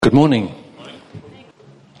Good morning.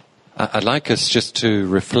 I'd like us just to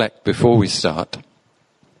reflect before we start,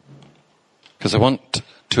 because I want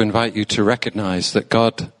to invite you to recognize that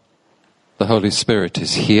God, the Holy Spirit,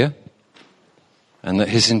 is here and that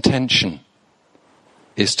his intention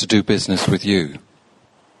is to do business with you.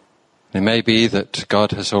 It may be that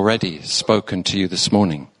God has already spoken to you this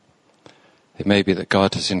morning. It may be that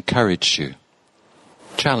God has encouraged you,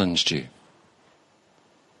 challenged you,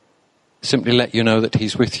 simply let you know that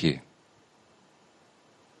he's with you.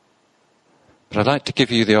 But I'd like to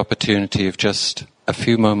give you the opportunity of just a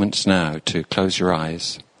few moments now to close your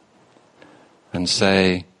eyes and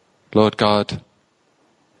say, Lord God,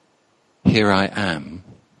 here I am.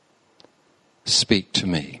 Speak to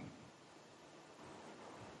me.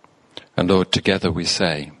 And Lord, together we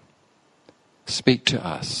say, speak to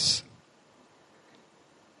us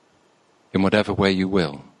in whatever way you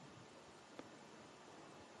will.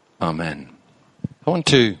 Amen. I want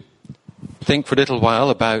to think for a little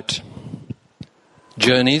while about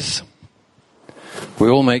journeys. We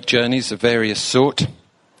all make journeys of various sort.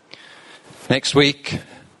 Next week,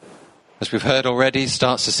 as we've heard already,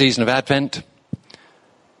 starts the season of Advent.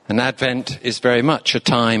 And Advent is very much a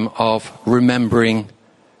time of remembering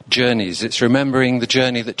journeys. It's remembering the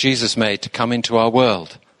journey that Jesus made to come into our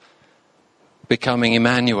world, becoming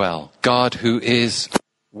Emmanuel, God who is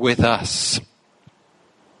with us.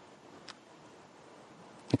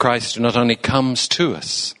 Christ not only comes to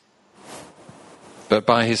us, but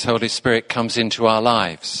by his Holy Spirit comes into our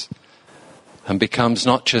lives and becomes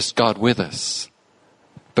not just God with us,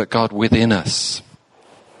 but God within us,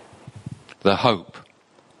 the hope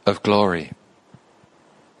of glory.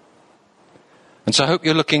 And so I hope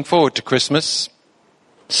you're looking forward to Christmas.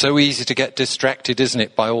 So easy to get distracted, isn't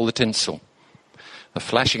it, by all the tinsel. The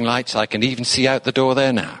flashing lights, I can even see out the door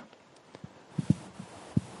there now.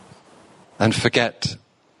 And forget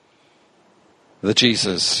the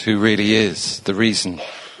Jesus who really is the reason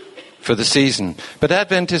for the season. But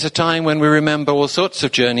Advent is a time when we remember all sorts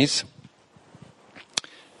of journeys.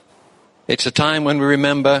 It's a time when we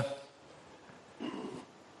remember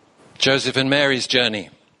Joseph and Mary's journey.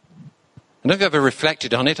 And I've ever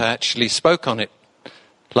reflected on it. I actually spoke on it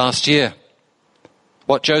last year.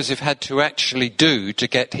 What Joseph had to actually do to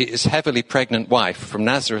get his heavily pregnant wife from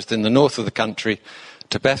Nazareth in the north of the country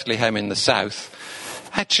to Bethlehem in the south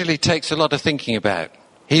actually takes a lot of thinking about.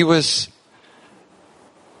 He was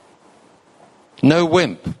no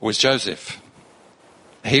wimp, was Joseph.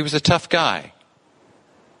 He was a tough guy.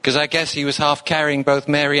 Because I guess he was half carrying both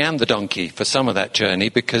Mary and the donkey for some of that journey,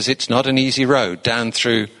 because it's not an easy road down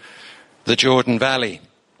through the Jordan Valley.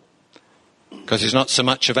 Because it's not so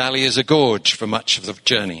much a valley as a gorge for much of the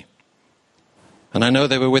journey. And I know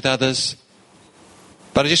they were with others.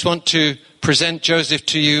 But I just want to present Joseph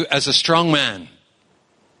to you as a strong man.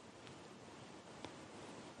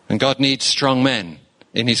 And God needs strong men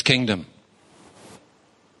in his kingdom.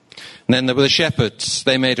 And then there were the shepherds.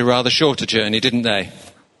 They made a rather shorter journey, didn't they?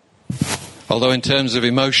 Although in terms of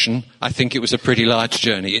emotion, I think it was a pretty large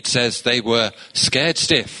journey. It says they were scared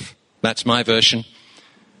stiff. That's my version.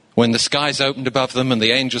 When the skies opened above them and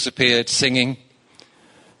the angels appeared singing.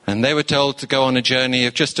 And they were told to go on a journey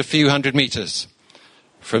of just a few hundred meters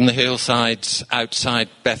from the hillsides outside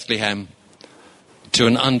Bethlehem to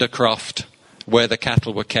an undercroft where the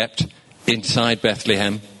cattle were kept inside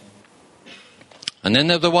Bethlehem. And then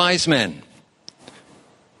there were the wise men.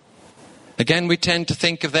 Again, we tend to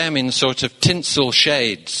think of them in sort of tinsel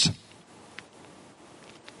shades.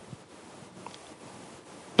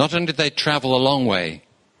 Not only did they travel a long way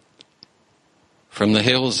from the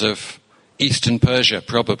hills of eastern Persia,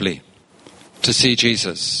 probably, to see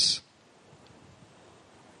Jesus,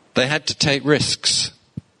 they had to take risks,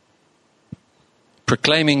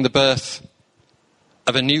 proclaiming the birth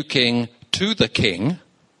of a new king to the king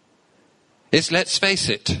is, let's face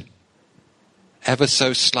it, ever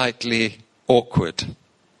so slightly awkward.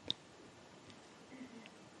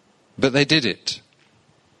 But they did it.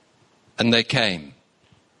 And they came.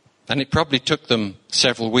 And it probably took them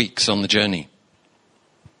several weeks on the journey.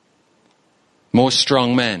 More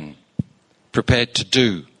strong men prepared to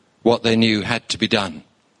do what they knew had to be done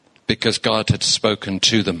because God had spoken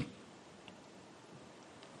to them.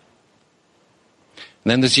 And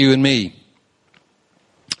then there's you and me.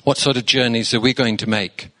 What sort of journeys are we going to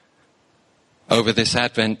make over this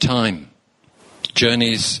Advent time?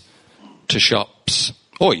 Journeys to shops,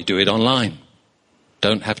 or you do it online.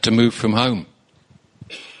 Don't have to move from home.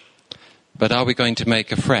 But are we going to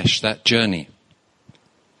make afresh that journey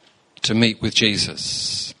to meet with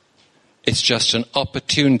Jesus? It's just an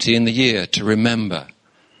opportunity in the year to remember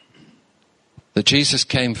that Jesus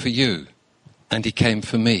came for you and he came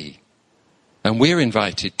for me. And we're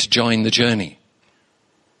invited to join the journey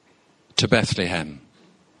to Bethlehem.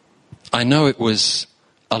 I know it was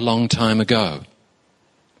a long time ago,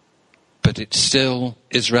 but it still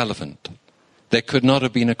is relevant. There could not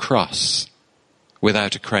have been a cross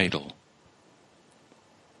without a cradle.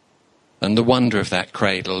 And the wonder of that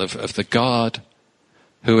cradle, of the God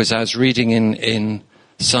who, as I was reading in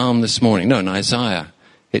Psalm this morning, in Isaiah,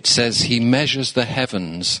 it says he measures the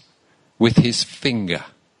heavens with his finger.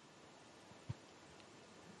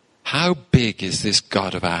 How big is this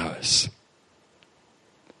God of ours?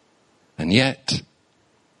 And yet,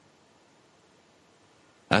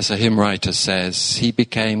 as a hymn writer says, he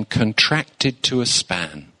became contracted to a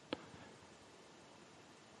span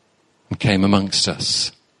and came amongst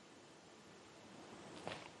us.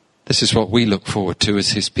 This is what we look forward to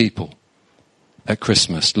as his people at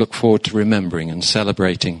Christmas. Look forward to remembering and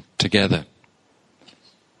celebrating together.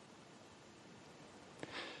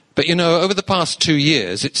 But over the past 2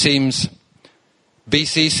 years, it seems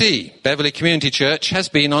BCC, Beverley Community Church, has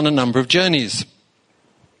been on a number of journeys.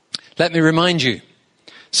 Let me remind you,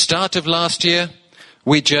 start of last year,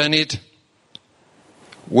 we journeyed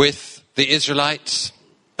with the Israelites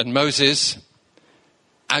and Moses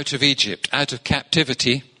out of Egypt, out of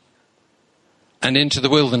captivity, and into the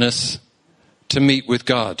wilderness to meet with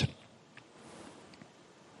God.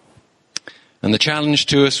 And the challenge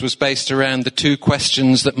to us was based around the 2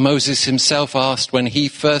 questions that Moses himself asked when he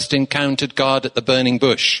first encountered God at the burning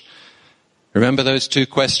bush. Remember those 2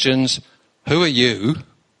 questions? Who are you?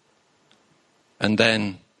 And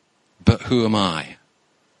then, but who am I?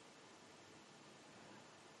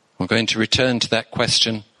 We're going to return to that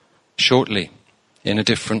question shortly in a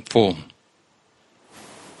different form.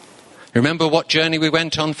 Remember what journey we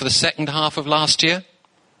went on for the second half of last year?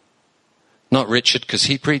 Not Richard, because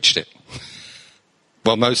he preached it.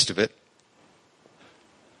 Well, most of it.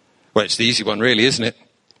 Well, it's the easy one really, isn't it?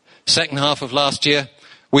 Second half of last year,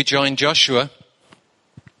 we joined Joshua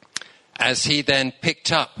as he then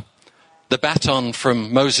picked up the baton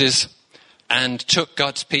from Moses and took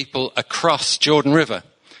God's people across Jordan River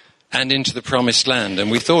and into the Promised Land. And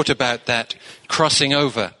we thought about that crossing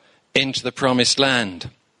over into the Promised Land.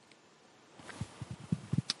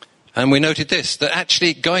 And we noted this, that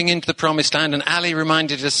actually going into the Promised Land, and Ali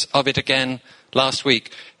reminded us of it again last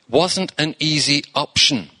week, wasn't an easy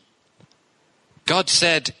option. God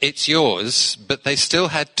said it's yours, but they still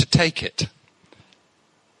had to take it.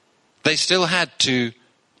 They still had to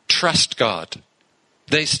trust God.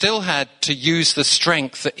 They still had to use the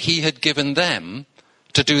strength that he had given them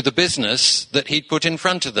to do the business that he'd put in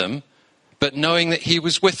front of them, but knowing that he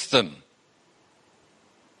was with them.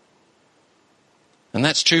 And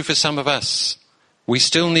that's true for some of us. We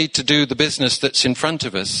still need to do the business that's in front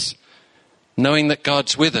of us, knowing that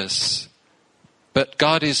God's with us. But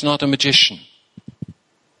God is not a magician.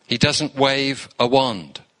 He doesn't wave a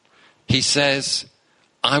wand. He says,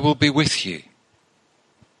 I will be with you.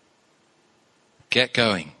 Get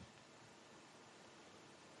going.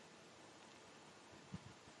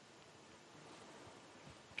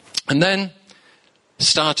 And then,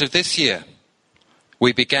 start of this year,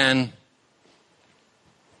 we began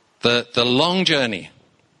the long journey,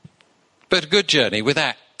 but a good journey with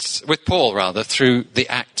Paul through the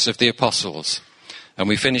Acts of the Apostles. And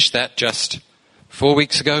we finished that just 3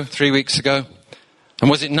 weeks ago.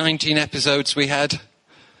 And was it 19 episodes we had?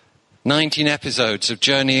 19 episodes of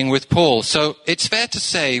journeying with Paul. So it's fair to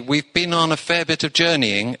say we've been on a fair bit of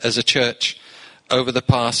journeying as a church over the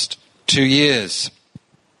past 2 years.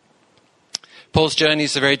 Paul's journey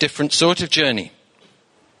is a very different sort of journey.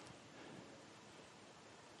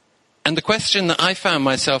 And the question that I found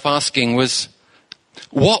myself asking was,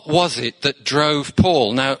 what was it that drove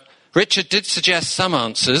Paul? Now, Richard did suggest some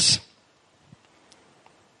answers,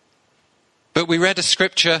 but we read a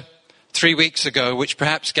scripture 3 weeks ago which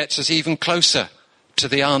perhaps gets us even closer to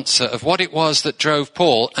the answer of what it was that drove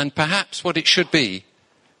Paul, and perhaps what it should be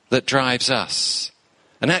that drives us.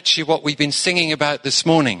 And actually what we've been singing about this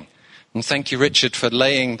morning, and thank you, Richard, for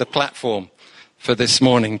laying the platform for this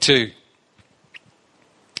morning too.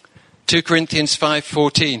 2 Corinthians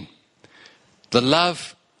 5:14. The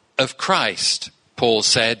love of Christ, Paul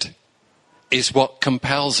said, is what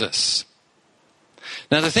compels us.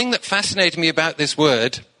 Now, the thing that fascinated me about this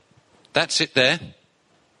word, that's it there.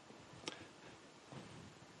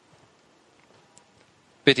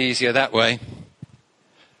 Bit easier that way.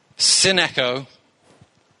 Syneko.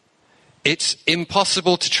 It's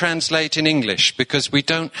impossible to translate in English because we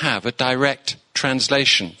don't have a direct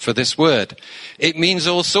translation for this word. It means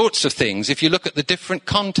all sorts of things. If you look at the different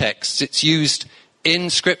contexts it's used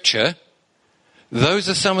in Scripture, those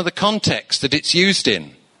are some of the contexts that it's used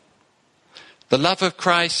in. The love of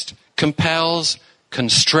Christ compels,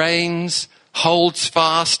 constrains, holds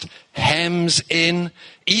fast, hems in,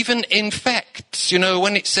 even infects. You know,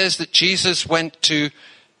 when it says that Jesus went to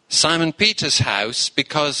Simon Peter's house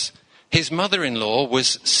because his mother-in-law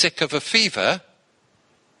was sick of a fever,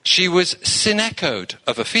 she was synechoed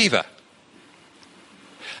of a fever.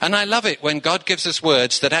 And I love it when God gives us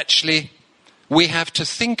words that actually we have to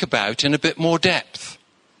think about in a bit more depth.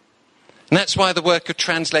 And that's why the work of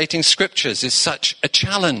translating scriptures is such a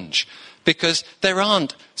challenge, because there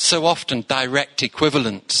aren't so often direct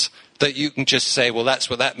equivalents that you can just say, well, that's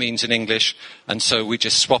what that means in English, and so we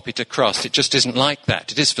just swap it across. It just isn't like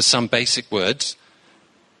that. It is for some basic words,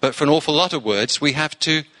 but for an awful lot of words, we have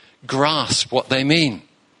to grasp what they mean.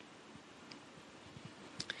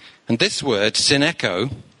 And this word,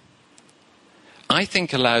 synecho, I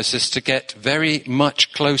think allows us to get very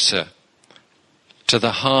much closer to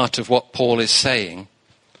the heart of what Paul is saying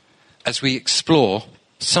as we explore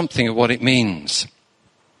something of what it means.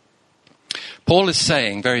 Paul is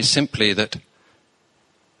saying very simply that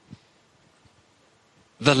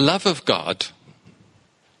the love of God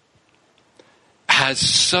has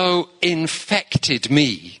so infected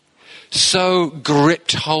me, so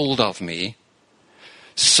gripped hold of me,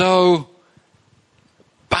 so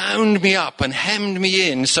bound me up and hemmed me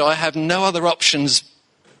in, so I have no other options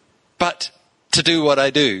but to do what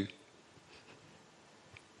I do.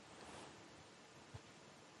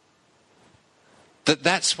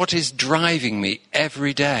 That's what is driving me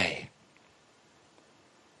every day.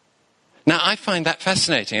 Now, I find that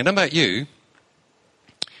fascinating. I don't know about you.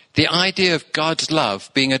 The idea of God's love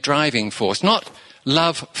being a driving force, not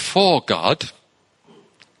love for God,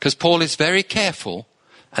 because Paul is very careful,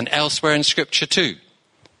 and elsewhere in Scripture too,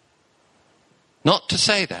 not to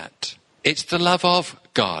say that. It's the love of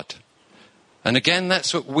God. And again,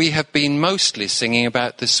 that's what we have been mostly singing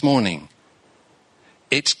about this morning.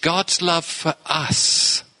 It's God's love for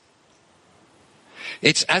us.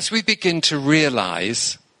 It's as we begin to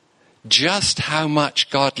realize just how much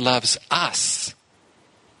God loves us,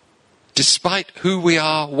 despite who we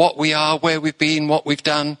are, where we've been, what we've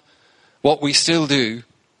done, what we still do,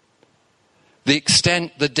 the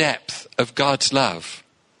extent, the depth of God's love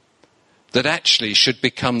that actually should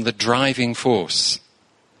become the driving force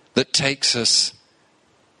that takes us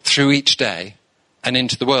through each day and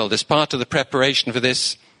into the world. As part of the preparation for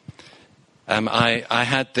this, I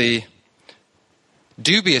had the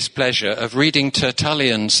dubious pleasure of reading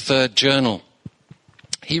Tertullian's third journal.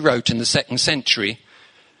 He wrote in the 2nd century,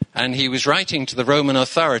 and he was writing to the Roman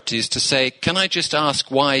authorities to say, can I just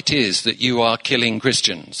ask why it is that you are killing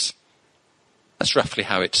Christians? That's roughly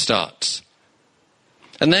how it starts.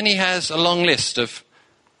 And then he has a long list of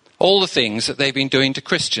all the things that they've been doing to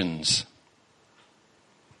Christians.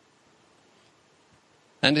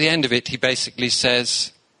 And at the end of it, he basically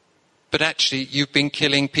says, but actually, you've been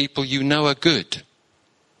killing people you know are good.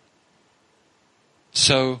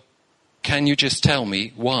 So, can you just tell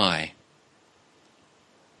me why?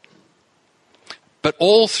 But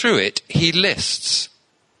all through it, he lists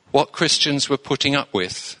what Christians were putting up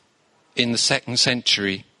with in the 2nd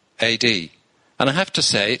century AD. And I have to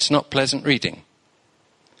say, it's not pleasant reading.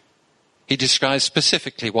 He describes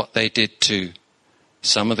specifically what they did to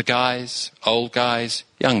some of the guys, old guys,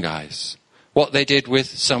 young guys. What they did with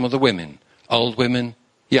some of the women, old women,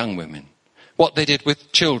 young women. What they did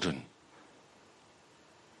with children.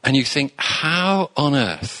 And you think, how on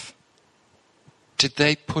earth did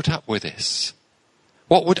they put up with this?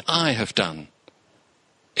 What would I have done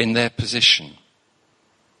in their position?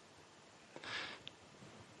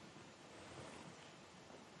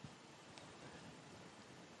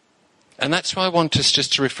 And that's why I want us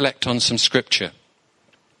just to reflect on some scripture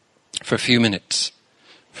for a few minutes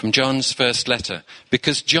from John's first letter.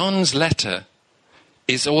 Because John's letter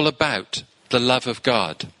is all about the love of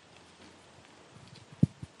God.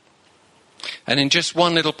 And in just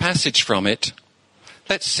one little passage from it,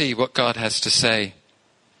 let's see what God has to say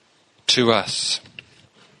to us.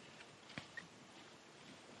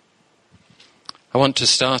 I want to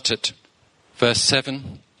start at verse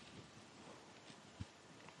 7.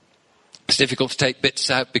 It's difficult to take bits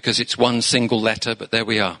out because it's one single letter, but there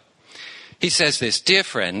we are. He says this, "Dear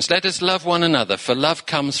friends, let us love one another, for love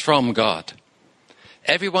comes from God.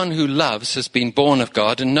 Everyone who loves has been born of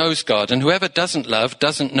God and knows God, and whoever doesn't love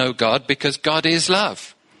doesn't know God, because God is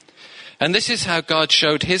love. And this is how God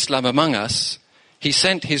showed his love among us. He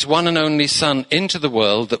sent his one and only Son into the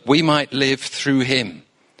world that we might live through him.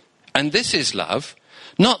 And this is love,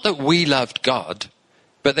 not that we loved God,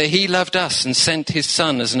 but that he loved us and sent his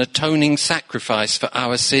Son as an atoning sacrifice for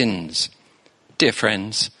our sins. dear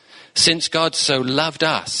friends, since God so loved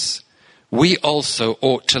us, we also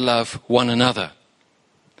ought to love one another.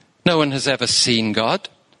 No one has ever seen God,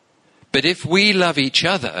 but if we love each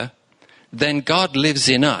other, then God lives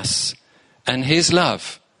in us, and his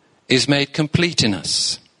love is made complete in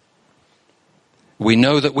us. We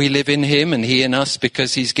know that we live in him and he in us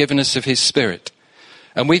because he's given us of his Spirit.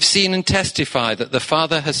 And we've seen and testify that the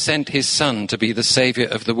Father has sent his Son to be the Saviour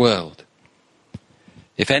of the world.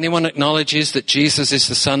 If anyone acknowledges that Jesus is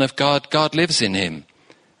the Son of God, God lives in him,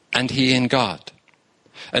 and he in God.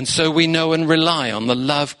 And so we know and rely on the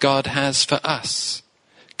love God has for us.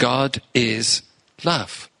 God is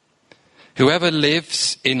love. Whoever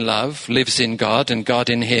lives in love lives in God and God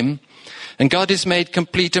in him. And God is made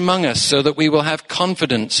complete among us so that we will have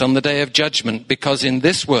confidence on the day of judgment, because in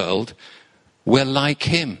this world we're like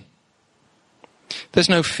him. There's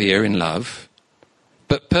no fear in love,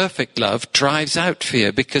 but perfect love drives out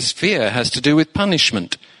fear, because fear has to do with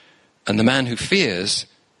punishment. And the man who fears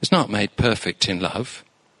is not made perfect in love.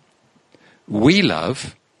 We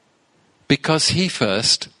love because he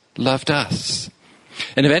first loved us.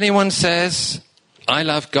 And if anyone says, I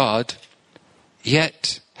love God,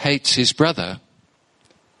 yet hates his brother,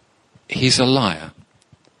 he's a liar.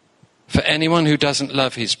 For anyone who doesn't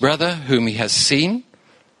love his brother whom he has seen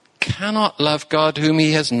cannot love God whom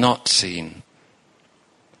he has not seen.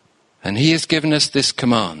 And he has given us this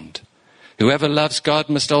command: whoever loves God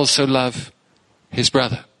must also love his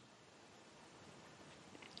brother.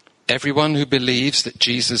 Everyone who believes that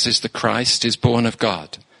Jesus is the Christ is born of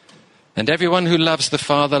God. And everyone who loves the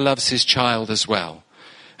Father loves his child as well.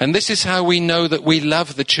 And this is how we know that we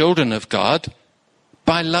love the children of God: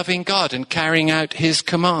 by loving God and carrying out his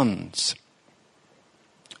commands.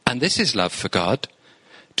 And this is love for God,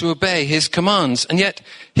 to obey his commands. And yet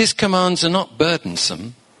his commands are not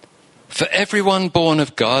burdensome, for everyone born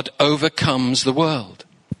of God overcomes the world.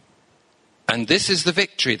 And this is the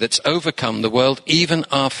victory that's overcome the world, even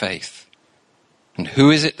our faith. And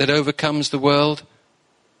who is it that overcomes the world?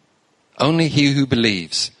 Only he who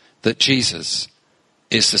believes that Jesus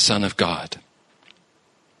is the Son of God.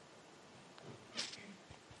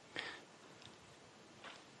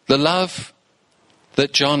 The love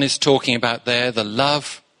that John is talking about there, the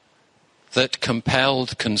love that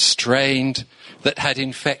compelled, constrained, that had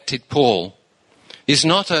infected Paul, is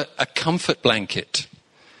not a comfort blanket.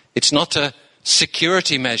 It's not a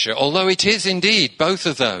security measure, although it is indeed both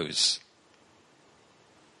of those.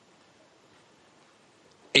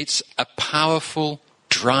 It's a powerful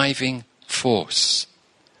driving force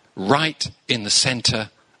right in the center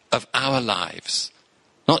of our lives.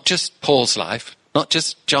 Not just Paul's life, not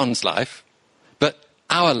just John's life, but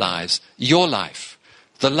our lives, your life,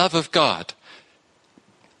 the love of God.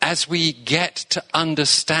 As we get to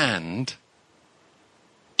understand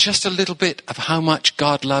just a little bit of how much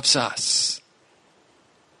God loves us,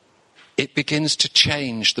 it begins to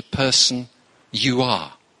change the person you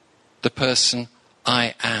are, the person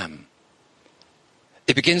I am.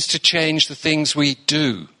 It begins to change the things we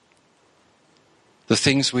do, the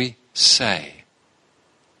things we say,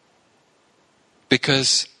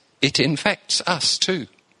 because it infects us too.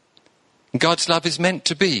 God's love is meant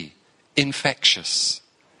to be infectious.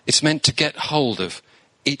 It's meant to get hold of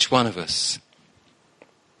each one of us.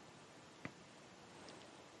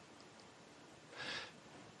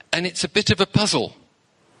 And it's a bit of a puzzle.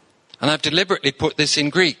 And I've deliberately put this in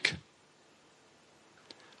Greek.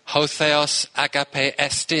 Ho theos agape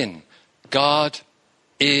estin. God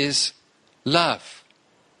is love.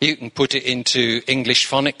 You can put it into English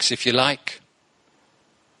phonics if you like.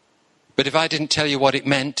 But if I didn't tell you what it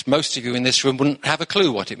meant, most of you in this room wouldn't have a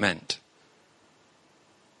clue what it meant.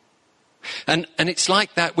 And it's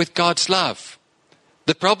like that with God's love.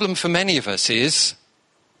 The problem for many of us is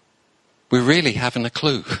we really haven't a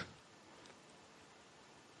clue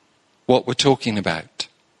what we're talking about.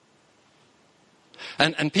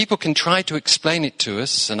 And people can try to explain it to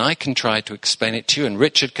us, and I can try to explain it to you, and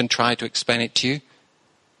Richard can try to explain it to you.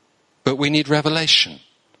 But we need revelation.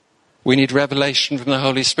 We need revelation from the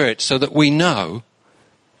Holy Spirit so that we know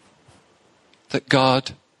that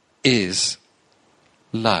God is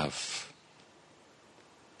love.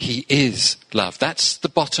 He is love. That's the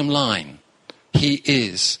bottom line. He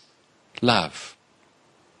is love.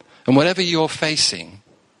 And whatever you're facing,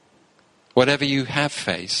 whatever you have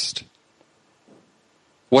faced,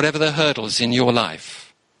 whatever the hurdles in your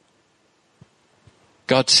life,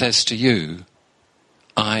 God says to you,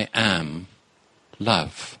 I am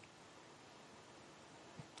love.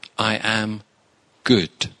 I am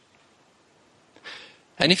good.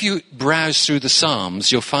 And if you browse through the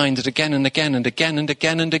Psalms, you'll find that again and again and again and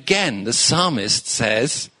again and again, the psalmist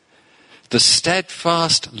says, The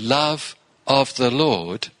steadfast love of the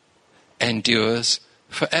Lord endures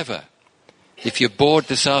forever. If you're bored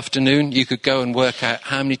this afternoon, you could go and work out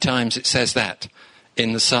how many times it says that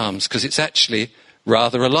in the Psalms, because it's actually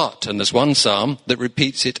rather a lot. And there's one psalm that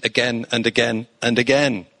repeats it again and again and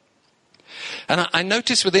again. And I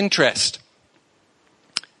notice with interest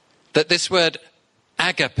that this word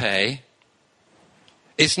agape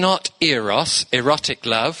is not eros, erotic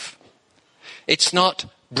love. It's not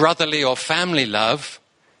brotherly or family love.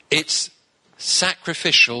 It's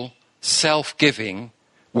sacrificial, self-giving,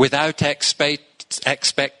 without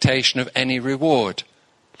expectation of any reward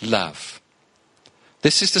love.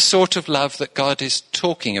 This is the sort of love that God is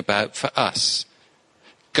talking about for us.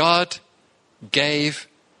 God gave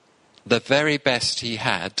the very best he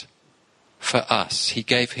had for us. He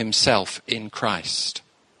gave himself in Christ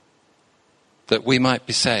that we might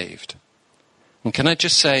be saved. And can I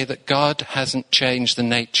just say that God hasn't changed the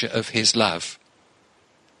nature of his love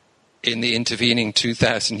in the intervening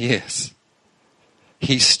 2,000 years.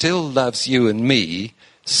 He still loves you and me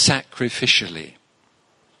sacrificially.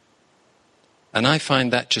 And I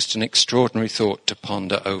find that just an extraordinary thought to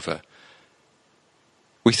ponder over.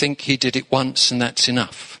 We think he did it once and that's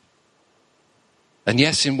enough. And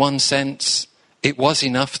yes, in one sense, it was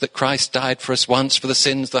enough that Christ died for us once for the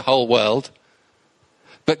sins of the whole world.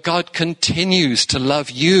 But God continues to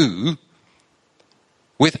love you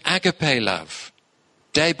with agape love,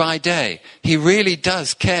 day by day. He really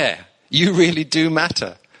does care. You really do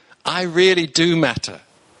matter. I really do matter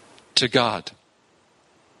to God.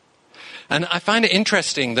 And I find it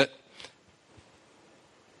interesting that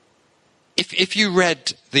if you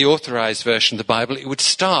read the authorized version of the Bible, it would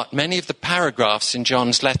start many of the paragraphs in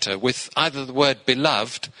John's letter with either the word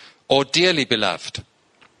beloved or dearly beloved.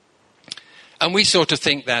 And we sort of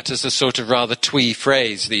think that as a sort of rather twee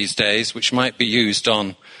phrase these days, which might be used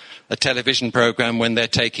on a television program when they're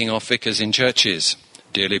taking off vicars in churches.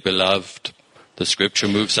 Dearly beloved, the scripture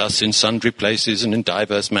moves us in sundry places and in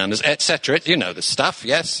diverse manners, etc. You know the stuff,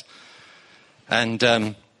 yes? And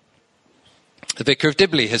the Vicar of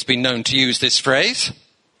Dibley has been known to use this phrase.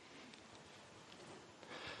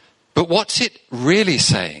 But what's it really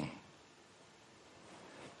saying?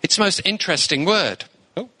 It's the most interesting word.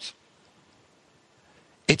 Oops.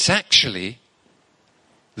 It's actually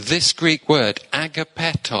this Greek word,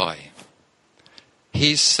 agapetoi.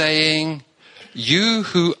 He's saying, you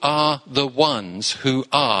who are the ones who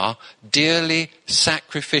are dearly,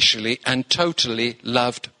 sacrificially, and totally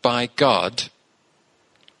loved by God,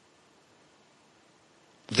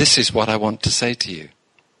 this is what I want to say to you.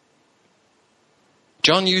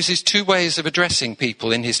 John uses two ways of addressing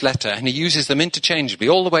people in his letter, and he uses them interchangeably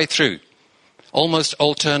all the way through, almost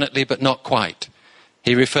alternately, but not quite.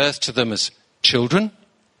 He refers to them as children,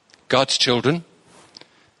 God's children,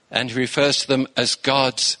 and he refers to them as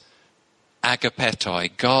God's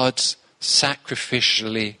agapetoi, God's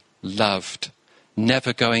sacrificially loved,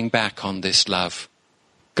 never going back on this love,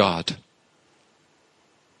 God.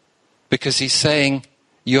 Because he's saying,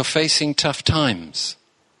 you're facing tough times.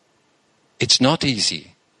 It's not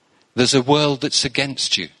easy. There's a world that's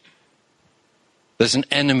against you. There's an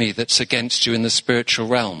enemy that's against you in the spiritual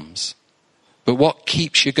realms. But what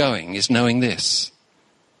keeps you going is knowing this,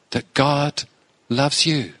 that God loves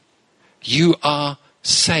you. You are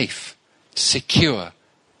safe, secure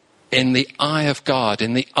in the eye of God,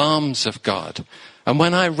 in the arms of God. And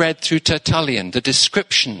when I read through Tertullian, the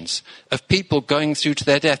descriptions of people going through to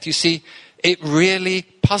their death, you see, it really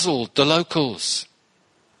puzzled the locals.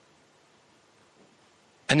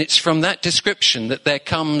 And it's from that description that there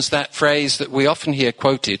comes that phrase that we often hear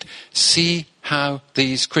quoted, see how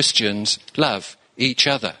these Christians love each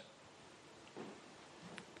other.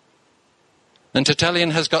 And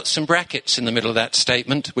Tertullian has got some brackets in the middle of that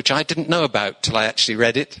statement, which I didn't know about till I actually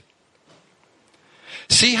read it.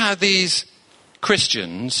 See how these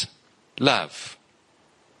Christians love.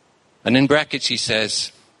 And in brackets he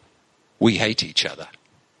says, we hate each other.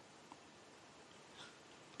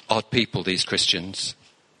 Odd people, these Christians.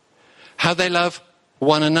 How they love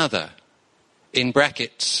one another. In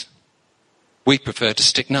brackets, we prefer to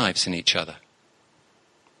stick knives in each other.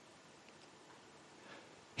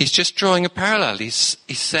 He's just drawing a parallel. He's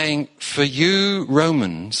saying, for you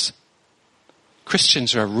Romans,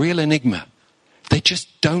 Christians are a real enigma. They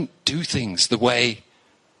just don't do things the way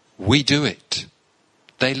we do it.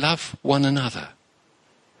 They love one another.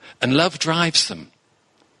 And love drives them.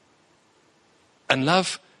 And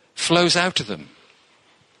love flows out of them.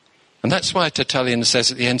 And that's why Tertullian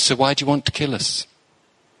says at the end, so why do you want to kill us?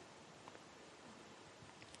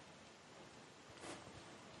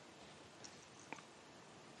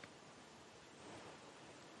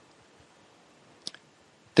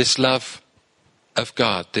 This love of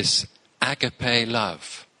God, this agape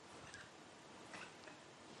love.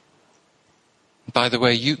 By the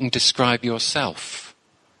way, you can describe yourself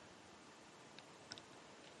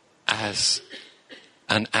as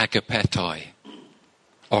an agapetoi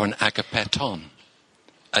or an agapeton,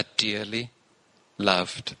 a dearly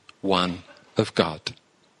loved one of God.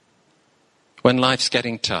 When life's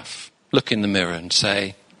getting tough, look in the mirror and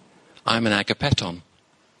say, I'm an agapeton.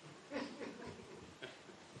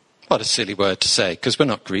 What a silly word to say, because we're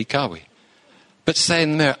not Greek, are we? But say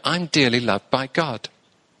in the mirror, I'm dearly loved by God.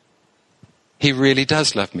 He really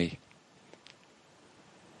does love me.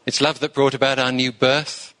 It's love that brought about our new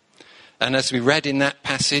birth. And as we read in that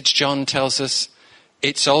passage, John tells us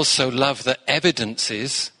it's also love that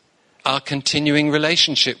evidences our continuing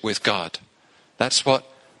relationship with God. That's what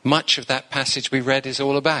much of that passage we read is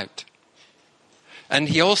all about. And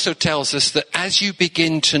he also tells us that as you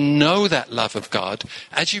begin to know that love of God,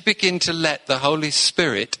 as you begin to let the Holy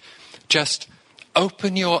Spirit just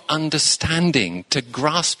open your understanding to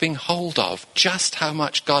grasping hold of just how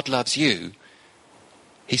much God loves you,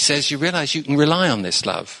 he says you realize you can rely on this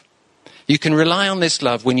love. You can rely on this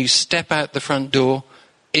love when you step out the front door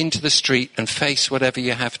into the street and face whatever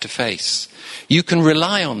you have to face. You can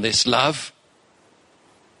rely on this love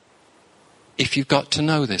if you've got to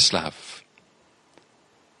know this love.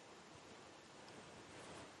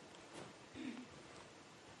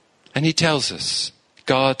 And he tells us,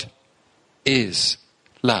 God is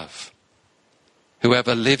love.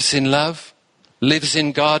 Whoever lives in love, lives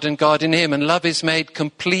in God and God in him. And love is made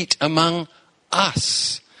complete among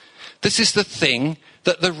us. This is the thing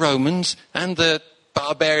that the Romans and the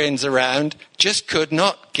barbarians around just could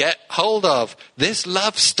not get hold of. This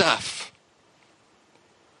love stuff.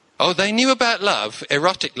 Oh, they knew about love,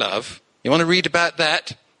 erotic love. You want to read about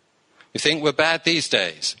that? You think we're bad these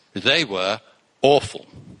days? They were awful.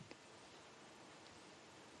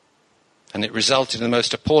 And it resulted in the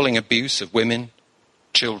most appalling abuse of women,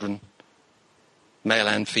 children, male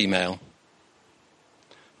and female.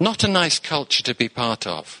 Not a nice culture to be part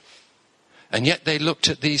of. And yet they looked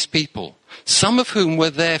at these people, some of whom were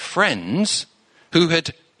their friends, who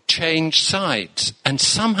had changed sides and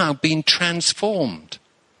somehow been transformed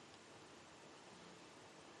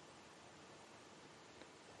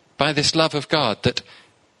by this love of God that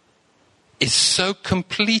is so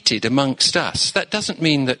completed amongst us. That doesn't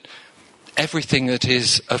mean that everything that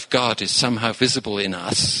is of God is somehow visible in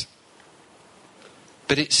us.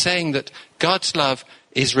 But it's saying that God's love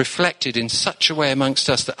is reflected in such a way amongst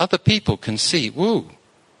us that other people can see, whoa,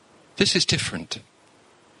 this is different.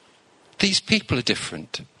 These people are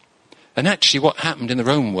different. And actually what happened in the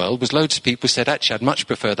Roman world was loads of people said, actually, I'd much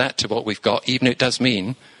prefer that to what we've got, even if it does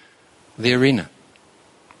mean the arena.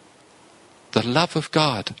 The love of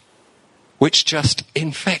God, which just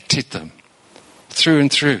infected them through and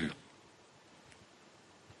through.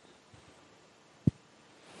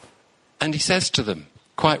 And he says to them,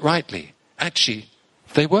 quite rightly, actually,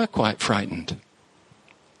 they were quite frightened.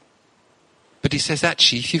 But he says,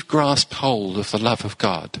 actually, if you've grasped hold of the love of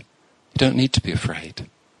God, you don't need to be afraid.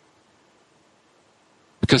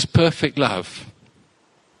 Because perfect love,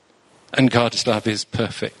 and God's love is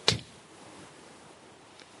perfect,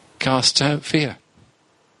 casts out fear.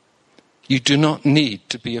 You do not need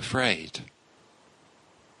to be afraid.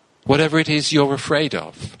 Whatever it is you're afraid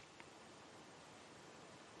of,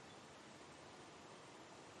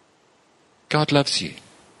 God loves you.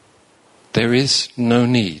 There is no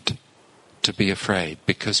need to be afraid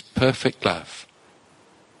because perfect love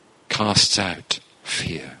casts out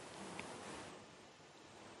fear.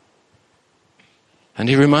 And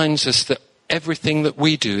he reminds us that everything that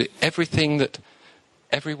we do, every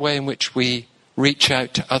way in which we reach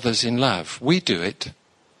out to others in love, we do it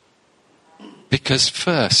because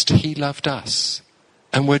first he loved us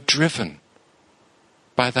and we're driven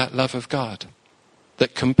by that love of God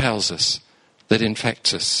that compels us, that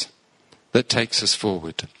infects us, that takes us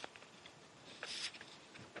forward.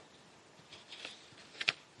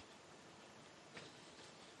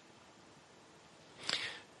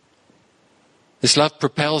 This love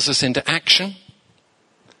propels us into action.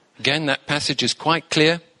 Again, that passage is quite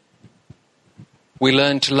clear. We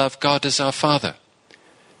learn to love God as our Father.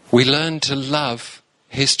 We learn to love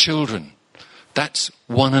his children. That's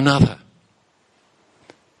one another.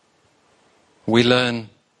 We learn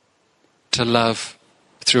to love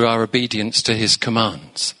through our obedience to his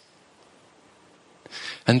commands.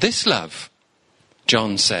 And this love,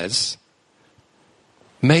 John says,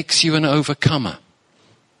 makes you an overcomer.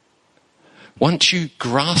 Once you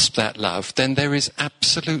grasp that love, then there is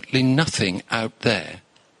absolutely nothing out there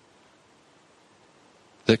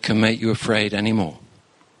that can make you afraid anymore.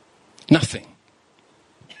 Nothing.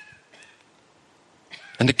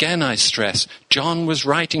 And again I stress, John was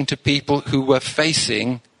writing to people who were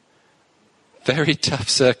facing very tough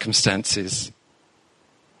circumstances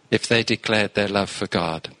if they declared their love for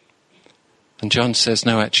God. And John says,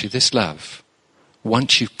 no, actually, this love,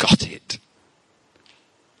 once you've got it,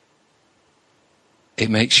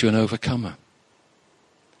 it makes you an overcomer.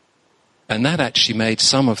 And that actually made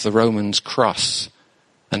some of the Romans cross.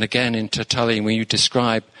 And again, in Tertullian, when you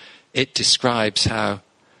describe, it describes how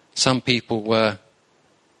some people were,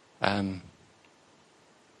 the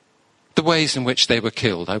ways in which they were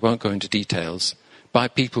killed, I won't go into details, by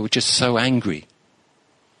people who were just so angry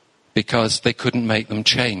because they couldn't make them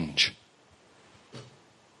change.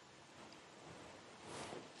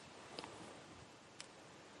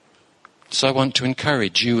 So I want to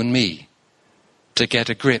encourage you and me to get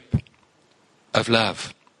a grip of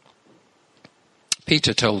love.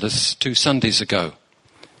 Peter told us 2 Sundays ago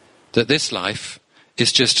that this life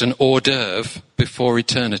is just an hors d'oeuvre before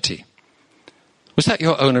eternity. Was that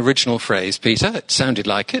your own original phrase, Peter? It sounded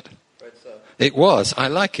like it. Right, so. It was. I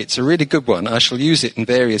like it. It's a really good one. I shall use it in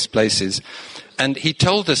various places. And he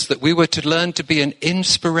told us that we were to learn to be an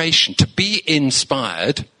inspiration, to be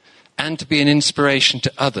inspired, and to be an inspiration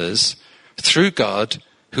to others through God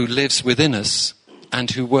who lives within us and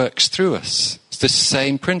who works through us. It's the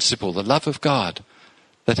same principle, the love of God,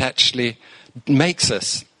 that actually makes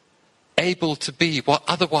us able to be what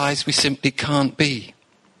otherwise we simply can't be.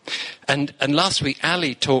 And last week,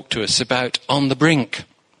 Ali talked to us about On the Brink.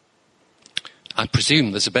 I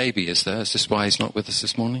presume there's a baby, is there? Is this why he's not with us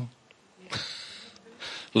this morning?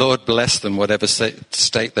 Lord bless them, whatever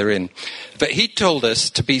state they're in. But he told us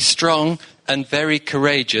to be strong and very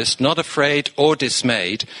courageous, not afraid or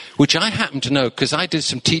dismayed, which I happen to know, because I did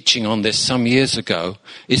some teaching on this some years ago,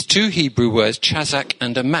 is 2 Hebrew words, chazak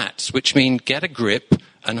and amatz, which mean get a grip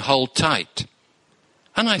and hold tight.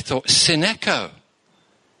 And I thought, syneko.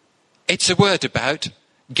 It's a word about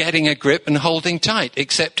getting a grip and holding tight,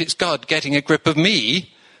 except it's God getting a grip of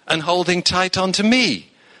me and holding tight onto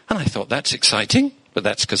me. And I thought, that's exciting, but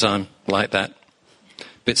that's because I'm like that.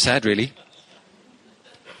 Bit sad, really.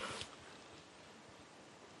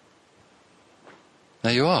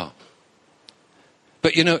 There you are.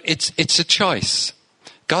 But you know, it's a choice.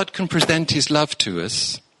 God can present his love to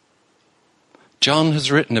us. John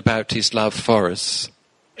has written about his love for us.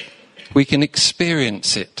 We can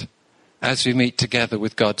experience it as we meet together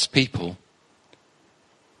with God's people.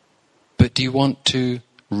 But do you want to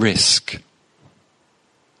risk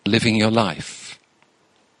living your life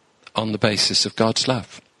on the basis of God's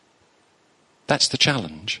love? That's the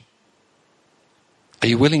challenge. Are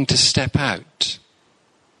you willing to step out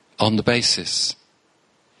on the basis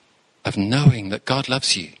of knowing that God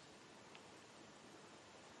loves you?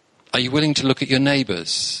 Are you willing to look at your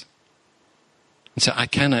neighbours and say, I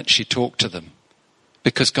can actually talk to them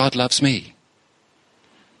because God loves me?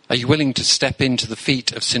 Are you willing to step into the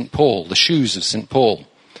feet of St. Paul, the shoes of St. Paul?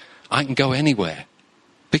 I can go anywhere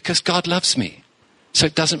because God loves me. So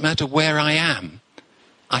it doesn't matter where I am,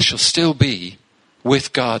 I shall still be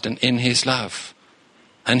with God and in his love.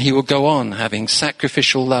 And he will go on having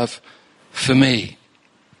sacrificial love for me.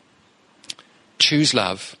 Choose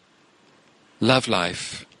love. Love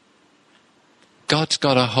life. God's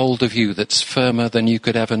got a hold of you that's firmer than you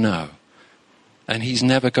could ever know. And he's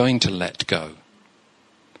never going to let go.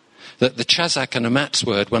 That the chazak and amatz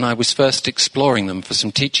word, when I was first exploring them for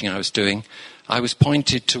some teaching I was doing, I was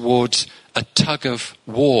pointed towards a tug of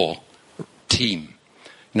war team.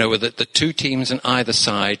 You know, with the 2 teams on either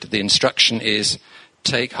side, the instruction is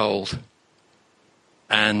take hold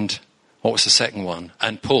and, what was the second one?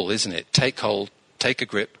 And pull, isn't it? Take hold, take a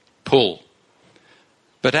grip, pull.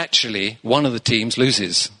 But actually, one of the teams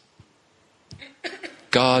loses.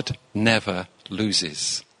 God never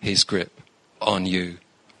loses his grip on you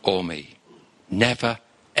or me. Never,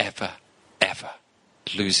 ever, ever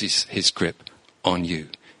loses his grip on you.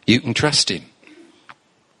 You can trust him.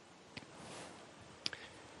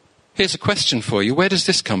 Here's a question for you. Where does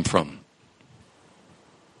this come from?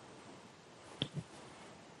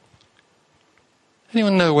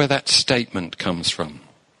 Anyone know where that statement comes from?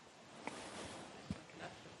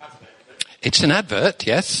 It's an advert,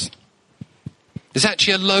 yes. It's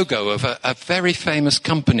actually a logo of a very famous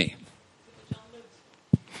company.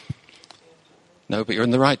 No, but you're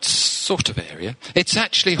in the right sort of area. It's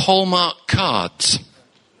actually Hallmark cards.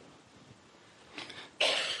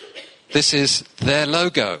 This is their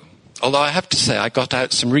logo. Although I have to say I got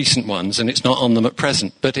out some recent ones and it's not on them at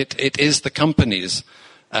present. But it is the company's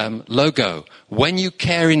logo. When you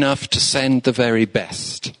care enough to send the very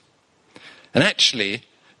best. And actually,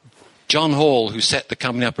 John Hall, who set the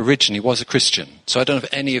company up originally, was a Christian. So I don't know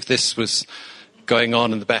if any of this was going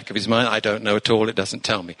on in the back of his mind. I don't know at all. It doesn't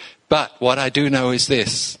tell me. But what I do know is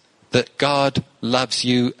this, that God loves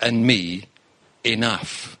you and me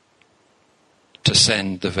enough to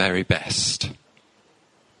send the very best.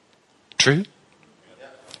 True?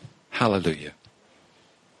 Hallelujah.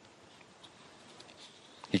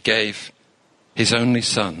 He gave his only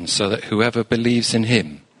Son so that whoever believes in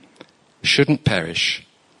him shouldn't perish,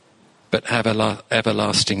 but have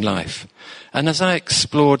everlasting life. And as I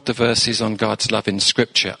explored the verses on God's love in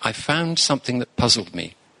Scripture, I found something that puzzled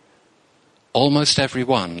me. Almost every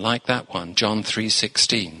one, like that one, John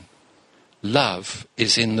 3:16. Love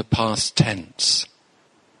is in the past tense.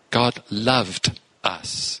 God loved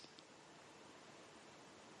us.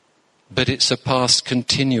 But it's a past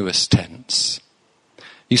continuous tense.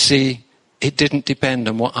 You see, it didn't depend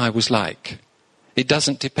on what I was like. It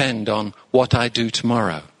doesn't depend on what I do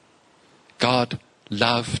tomorrow. God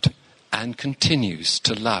loved and continues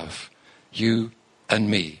to love you and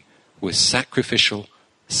me with sacrificial,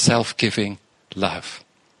 self-giving love.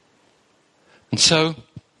 And so,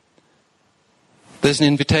 there's an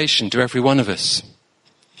invitation to every one of us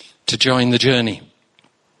to join the journey.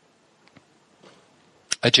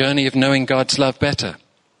 A journey of knowing God's love better.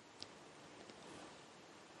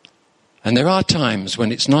 And there are times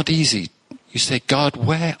when it's not easy. You say, God,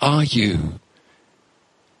 where are you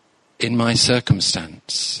in my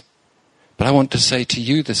circumstance? But I want to say to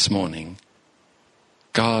you this morning,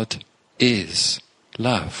 God is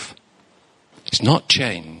love. It's not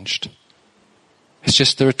changed. It's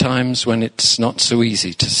just there are times when it's not so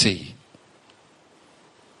easy to see.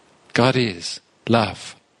 God is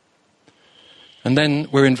love. And then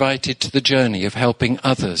we're invited to the journey of helping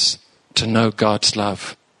others to know God's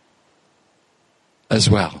love as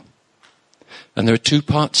well. And there are two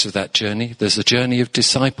parts of that journey. There's a journey of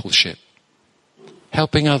discipleship,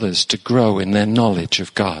 helping others to grow in their knowledge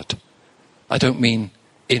of God. I don't mean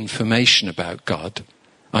information about God.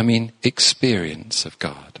 I mean experience of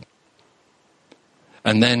God.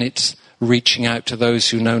 And then it's reaching out to those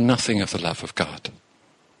who know nothing of the love of God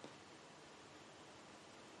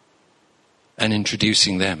and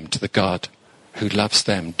introducing them to the God who loves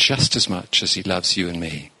them just as much as he loves you and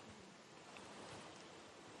me.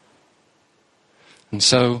 And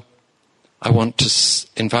so I want to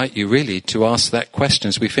invite you really to ask that question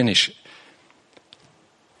as we finish.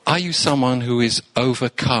 Are you someone who is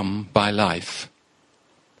overcome by life?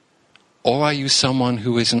 Or are you someone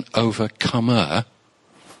who is an overcomer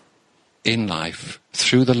in life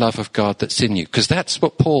through the love of God that's in you? Because that's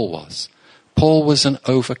what Paul was. Paul was an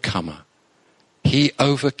overcomer. He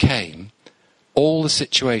overcame all the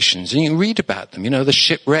situations. And you read about them, the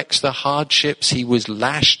shipwrecks, the hardships. He was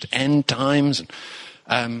lashed 10 times.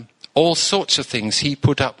 And all sorts of things he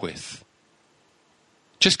put up with.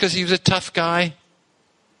 Just because he was a tough guy?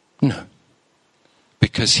 No.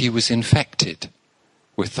 Because he was infected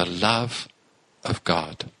with the love of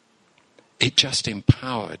God. It just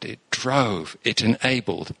empowered, it drove, it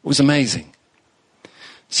enabled. It was amazing.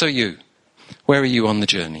 So you, where are you on the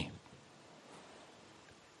journey?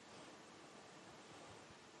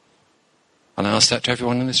 And I ask that to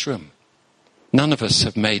everyone in this room. None of us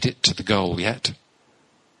have made it to the goal yet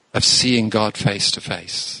of seeing God face to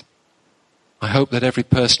face. I hope that every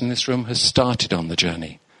person in this room has started on the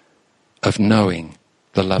journey of knowing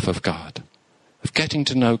the love of God, of getting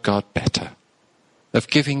to know God better, of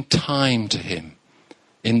giving time to him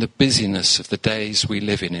in the busyness of the days we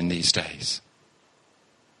live in these days.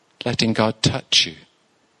 Letting God touch you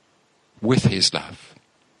with his love.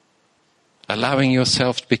 Allowing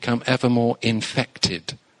yourself to become ever more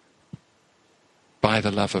infected by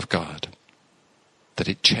the love of God. That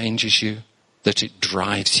it changes you, that it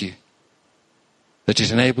drives you, that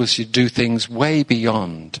it enables you to do things way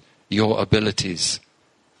beyond your abilities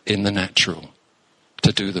in the natural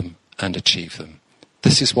to do them and achieve them.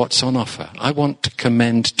 This is what's on offer. I want to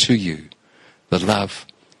commend to you the love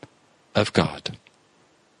of God.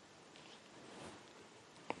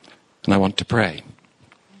 And I want to pray.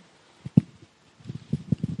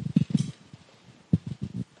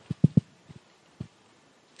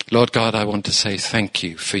 Lord God, I want to say thank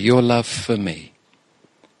you for your love for me.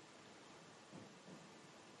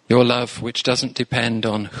 Your love which doesn't depend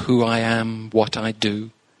on who I am, what I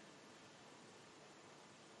do.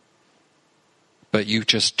 But you've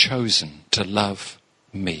just chosen to love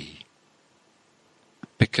me.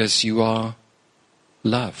 Because you are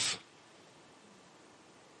love.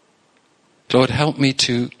 Lord, help me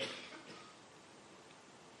to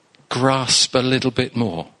grasp a little bit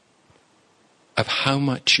more of how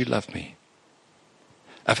much you love me,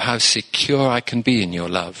 of how secure I can be in your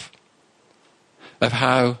love, of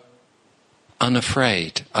how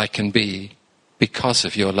unafraid I can be because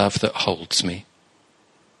of your love that holds me.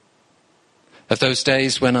 Of those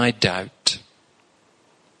days when I doubt,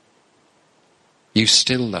 you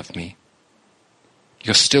still love me.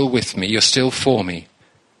 You're still with me. You're still for me.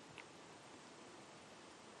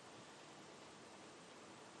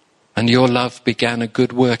 And your love began a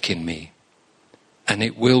good work in me, and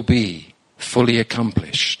it will be fully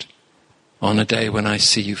accomplished on a day when I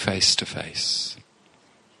see you face to face.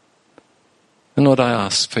 And Lord, I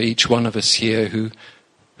ask for each one of us here who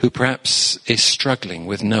perhaps is struggling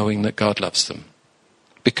with knowing that God loves them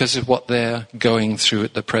because of what they're going through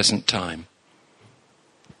at the present time.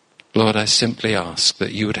 Lord, I simply ask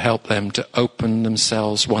that you would help them to open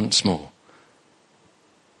themselves once more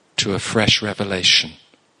to a fresh revelation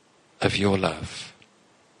of your love,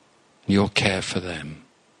 your care for them.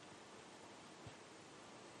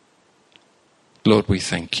 Lord, we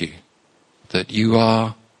thank you that you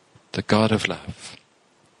are the God of love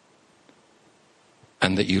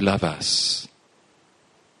and that you love us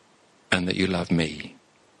and that you love me.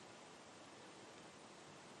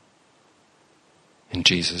 In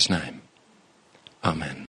Jesus' name, amen.